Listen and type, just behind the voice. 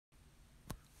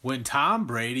When Tom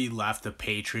Brady left the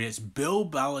Patriots, Bill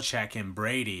Belichick and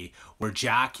Brady were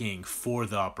jockeying for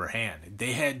the upper hand.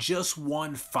 They had just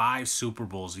won 5 Super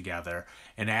Bowls together,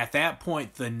 and at that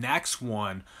point, the next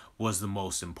one was the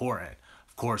most important.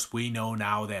 Of course, we know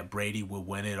now that Brady would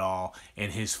win it all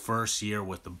in his first year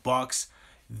with the Bucs.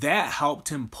 That helped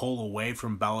him pull away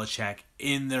from Belichick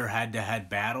in their head-to-head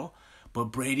battle, but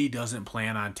Brady doesn't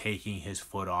plan on taking his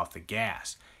foot off the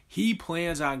gas. He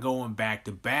plans on going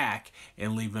back-to-back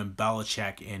and leaving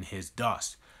Belichick in his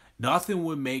dust. Nothing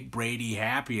would make Brady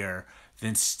happier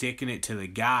than sticking it to the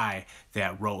guy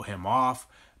that wrote him off.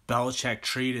 Belichick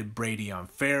treated Brady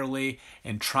unfairly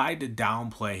and tried to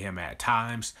downplay him at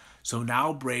times, so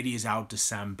now Brady is out to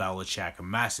send Belichick a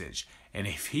message. And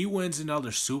if he wins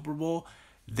another Super Bowl,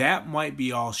 that might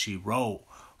be all she wrote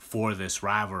for this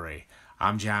rivalry.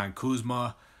 I'm John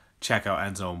Kuzma. Check out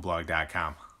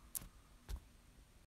EndZoneBlog.com.